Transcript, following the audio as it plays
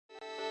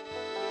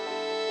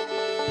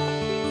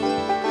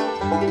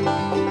Hi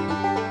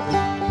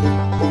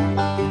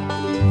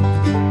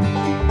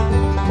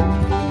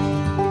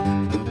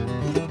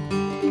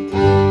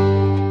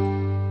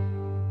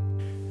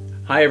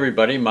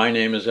everybody, my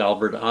name is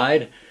Albert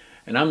Ide,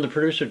 and I'm the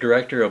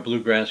producer-director of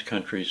Bluegrass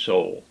Country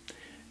Soul.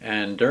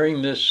 And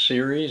during this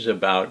series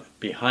about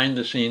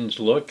behind-the-scenes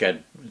look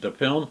at the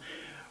film,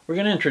 we're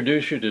going to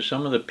introduce you to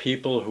some of the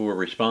people who were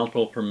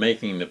responsible for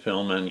making the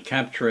film and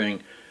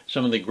capturing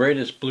some of the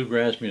greatest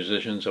bluegrass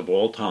musicians of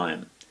all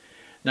time.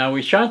 Now,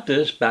 we shot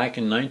this back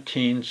in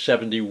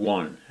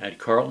 1971 at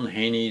Carlton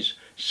Haney's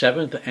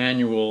 7th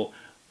annual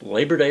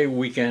Labor Day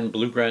weekend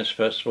Bluegrass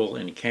Festival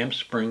in Camp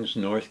Springs,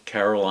 North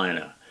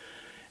Carolina.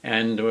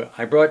 And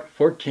I brought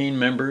 14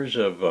 members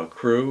of a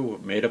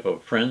crew made up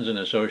of friends and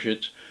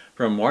associates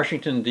from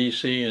Washington,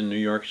 D.C. and New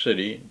York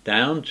City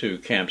down to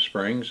Camp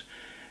Springs,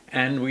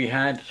 and we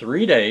had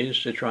 3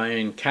 days to try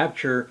and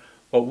capture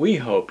what we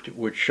hoped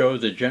would show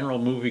the general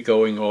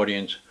movie-going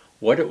audience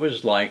what it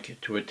was like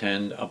to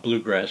attend a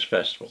bluegrass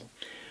festival.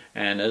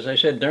 And as I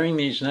said, during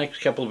these next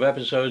couple of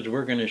episodes,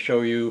 we're going to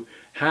show you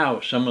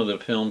how some of the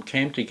film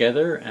came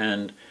together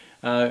and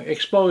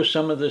expose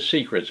some of the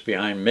secrets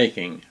behind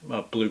making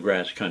a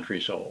Bluegrass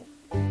Country Soul.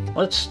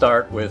 Let's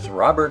start with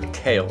Robert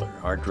Kaylor,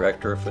 our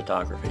director of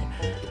photography.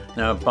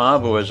 Now,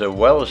 Bob was a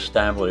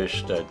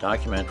well-established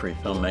documentary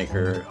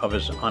filmmaker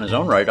on his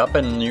own right up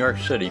in New York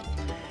City,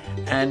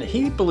 and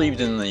he believed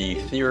in the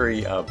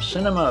theory of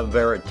cinema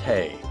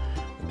verite,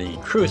 the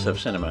truth of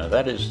cinema.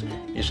 That is,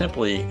 you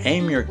simply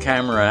aim your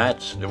camera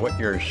at what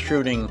you're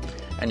shooting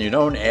and you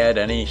don't add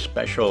any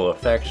special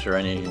effects or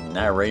any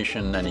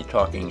narration, any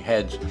talking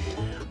heads.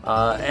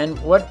 And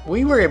what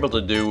we were able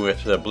to do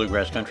with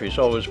Bluegrass Country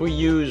Soul was we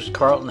used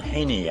Carlton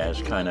Haney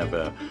as kind of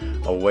a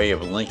way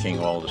of linking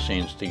all the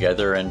scenes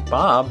together, and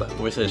Bob,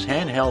 with his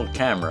handheld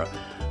camera,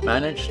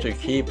 managed to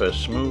keep a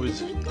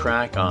smooth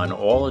track on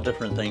all the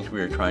different things we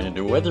were trying to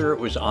do, whether it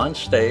was on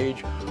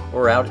stage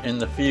or out in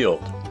the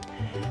field.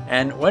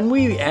 And when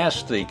we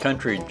asked the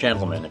country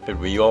gentlemen if it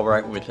would be all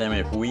right with them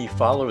if we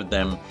followed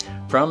them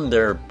from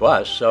their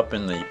bus up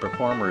in the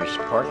performers'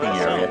 parking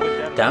area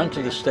down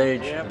to the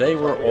stage, they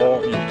were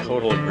all in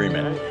total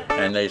agreement.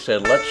 And they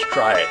said, let's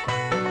try it.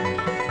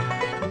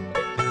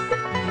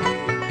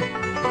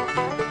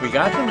 We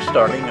got them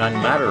starting on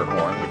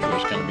Matterhorn, which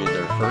was going to be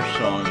their first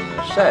song in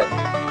the set,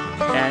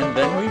 and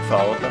then we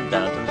followed them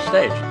down to the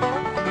stage.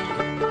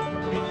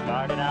 We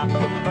started out to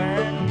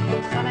burn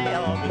sunny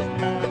August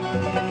morning.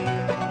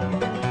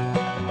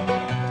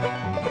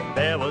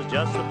 There was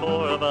just the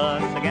four of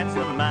us against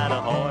the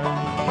Matterhorn.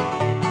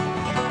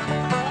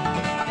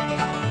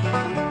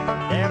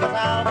 There was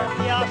Albert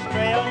the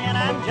Australian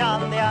and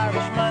John the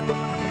Irishman.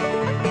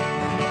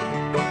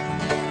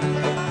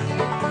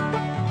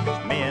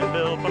 Me and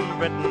Bill from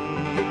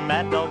Britain,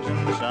 Mad Dogs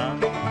in the Sun.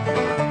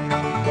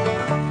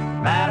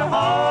 Matterhorn,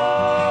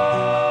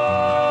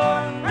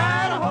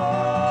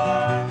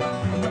 Matterhorn.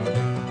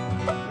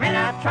 Men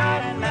I've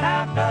tried and men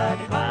I've tried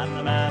to climb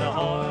the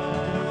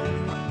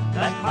Matterhorn,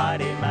 that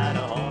mighty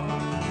Matterhorn.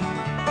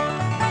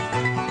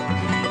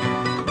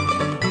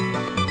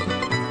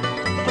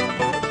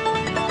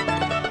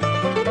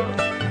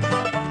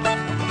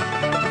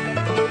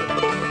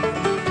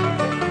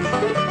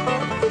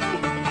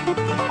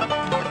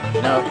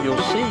 Now,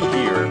 you'll see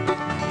here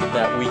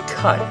that we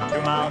cut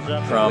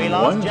from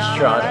one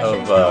shot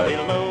of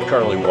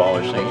Charlie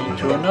Waller singing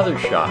to another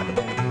shot.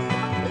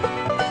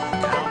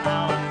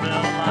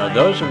 Now,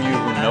 those of you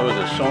who know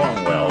the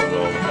song well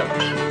will have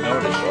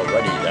noticed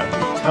already that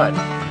we cut a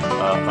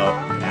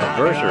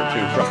verse or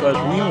two because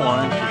we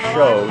wanted to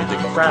show the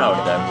crowd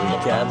that was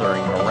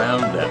gathering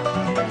around them.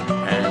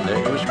 And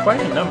it was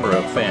quite a number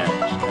of fans.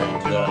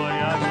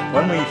 And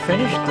when we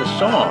finished the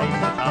song,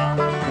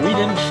 we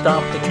didn't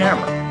stop the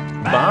camera.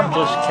 Bob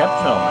just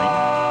kept filming,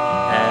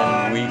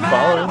 and we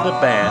followed the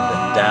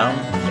band down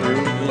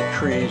through the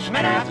trees to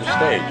the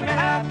stage.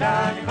 That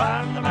mighty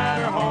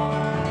Matterhorn,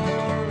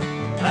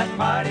 that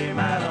mighty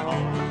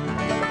Matterhorn.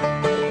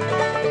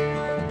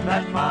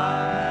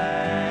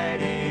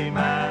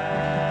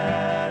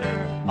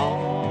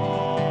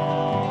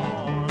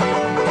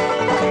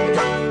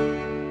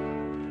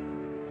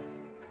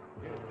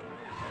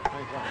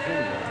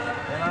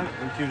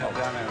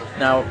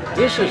 Now,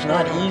 this is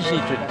not easy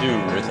to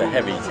do with a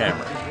heavy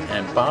camera,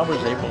 and Bob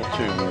was able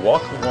to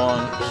walk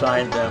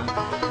alongside them,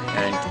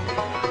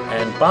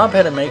 and Bob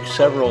had to make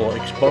several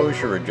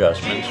exposure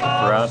adjustments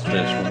throughout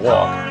this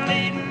walk.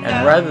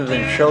 And rather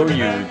than show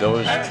you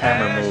those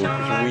camera moves,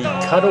 we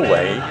cut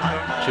away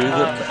to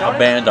a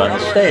band on the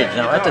stage.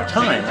 Now, at the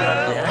time,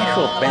 the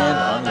actual band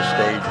on the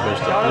stage was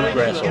the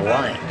Bluegrass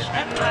Alliance.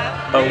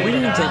 But we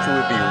didn't think it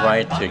would be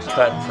right to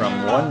cut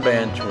from one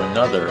band to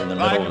another in the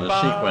middle of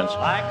the sequence.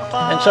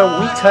 And so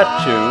we cut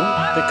to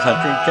the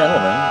Country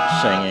Gentlemen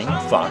singing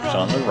Fox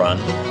on the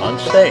Run on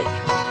stage,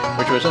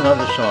 which was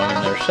another song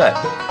in their set.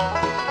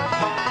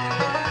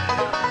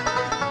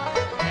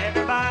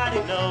 Everybody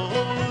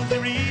knows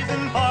the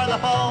reason for the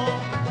fall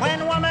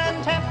when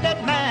woman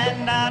tempted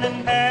man down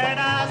in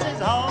paradise's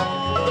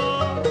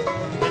hall.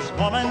 This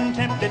woman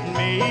tempted hit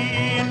me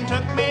and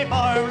took me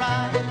for a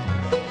ride,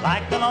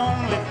 like the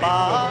lonely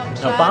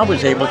fox. Now, Bob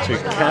was able to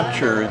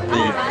capture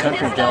the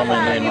country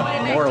gentleman in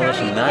more or less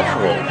a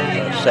natural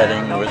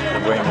setting with the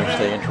way in which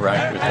they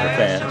interact with their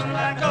fans.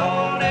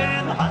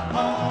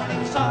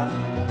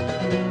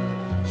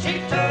 She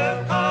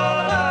took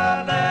all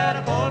love that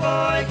a poor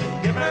boy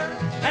could give her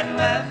and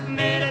left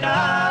me to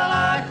die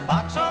like a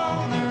fox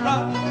on the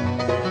run.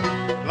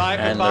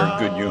 And their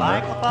good humor.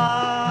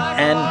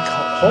 And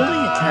holding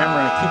a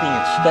camera and keeping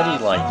it steady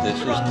like this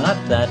is not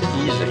that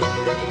easy.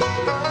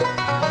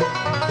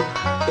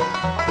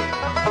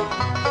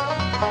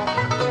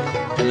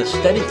 And the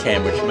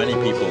Steadicam, which many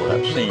people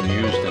have seen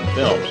used in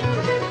films,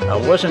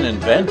 wasn't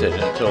invented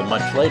until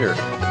much later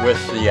with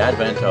the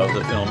advent of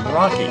the film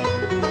Rocky.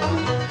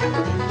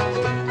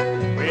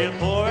 We'll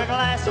pour a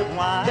glass of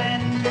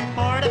wine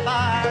before the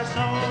fire,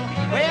 so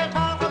we'll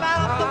talk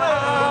about the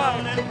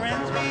world and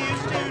friends we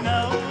used to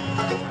know.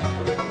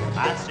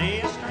 I see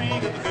a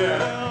string of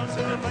girls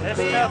in the This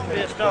stuff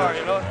is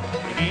started, Lord.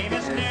 The game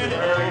is nearly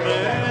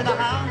over, the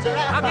hounds are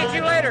out. I'll get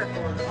you later.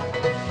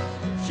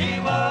 She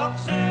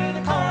walks through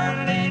the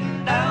corn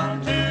leading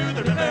down to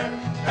the river.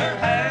 Her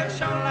hair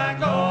shone like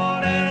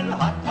gold in the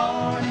hot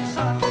morning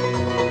sun.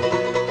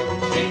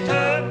 She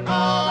took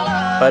all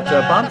of But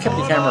Bob kept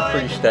the camera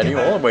pretty steady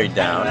all the way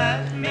down.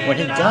 When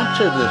he got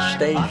to the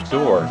stage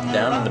door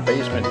down in the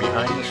basement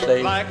behind the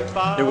stage,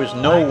 there was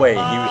no way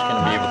he was going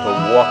to be able to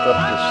walk up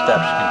the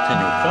steps and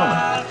continue filming.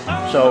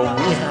 So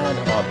we had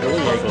Billy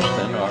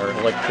Eggleston, our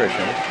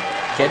electrician,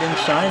 get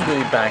inside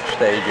the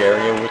backstage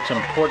area with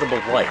some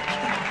portable lights.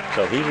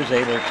 So he was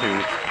able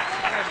to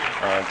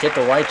get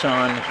the lights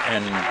on,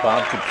 and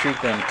Bob could shoot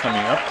them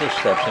coming up the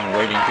steps and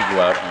waiting to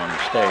go out on the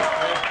stage.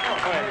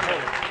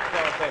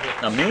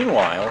 Now,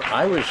 meanwhile,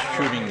 I was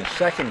shooting the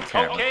second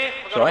camera,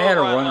 so I had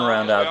to run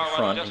around out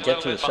front and get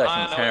to the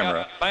second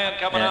camera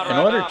in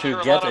order to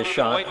get a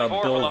shot of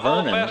Bill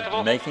Vernon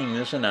making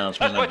this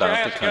announcement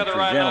about the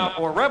country gentleman.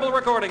 For Rebel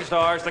Recording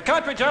Stars, the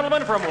country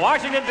gentleman from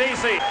Washington,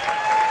 D.C.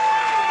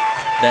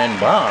 Then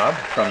Bob,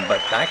 from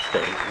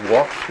backstage,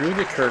 walked through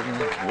the curtain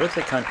with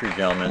the country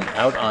gentleman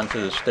out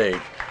onto the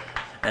stage.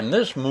 And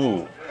this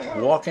move,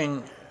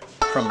 walking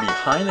from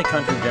behind the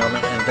country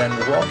gentleman and then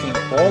walking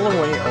all the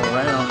way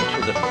around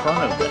to the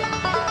front of them,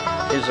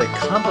 is a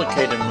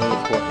complicated move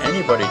for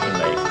anybody to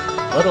make,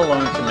 let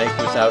alone to make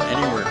without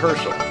any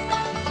rehearsal.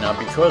 Now,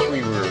 because we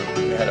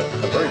had a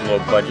very low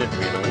budget,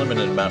 we had a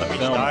limited amount of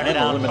film and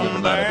a limited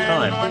amount of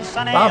time,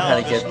 Bob had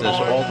to get this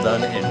all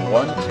done in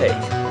one take.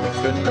 We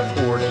couldn't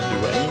afford to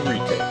do any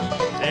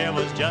retakes. There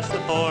was just the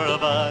four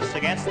of us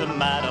against the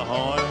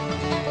Matterhorn.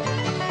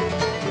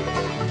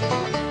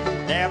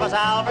 There was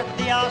Albert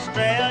the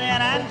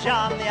Australian and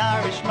John the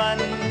Irishman.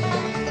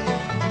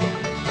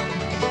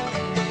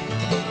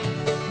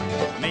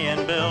 Me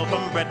and Bill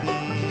from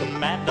Britain,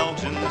 mad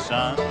dogs in the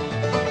sun.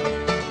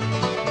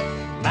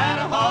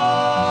 Matterhorn,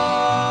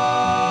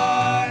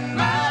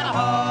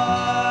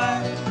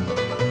 Matterhorn.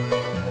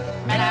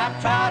 And I've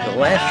tried The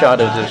last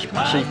shot of this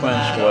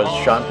sequence was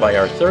shot by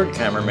our third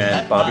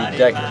cameraman, Bobby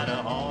Decker.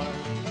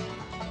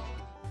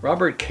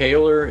 Robert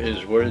Kaylor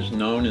is what is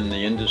known in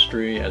the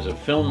industry as a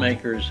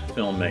filmmaker's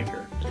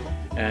filmmaker,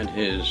 and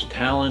his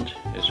talent,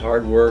 his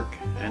hard work,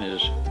 and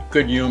his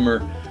good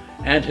humor,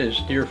 and his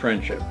dear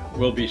friendship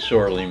will be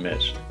sorely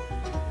missed.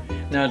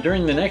 Now,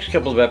 during the next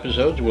couple of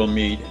episodes, we'll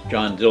meet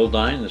John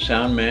Dildine, the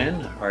sound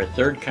man, our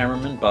third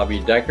cameraman,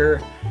 Bobby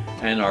Decker,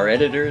 and our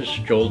editors,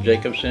 Joel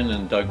Jacobson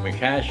and Doug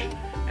McCash,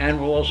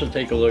 and we'll also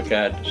take a look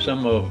at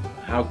some of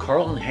how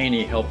Carlton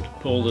Haney helped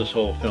pull this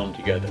whole film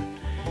together.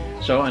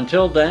 So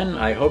until then,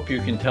 I hope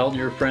you can tell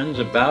your friends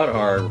about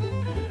our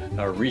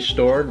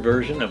restored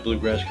version of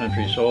Bluegrass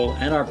Country Soul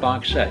and our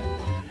box set.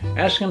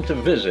 Ask them to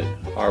visit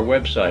our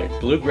website,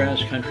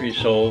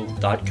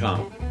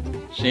 bluegrasscountrysoul.com.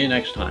 See you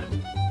next time.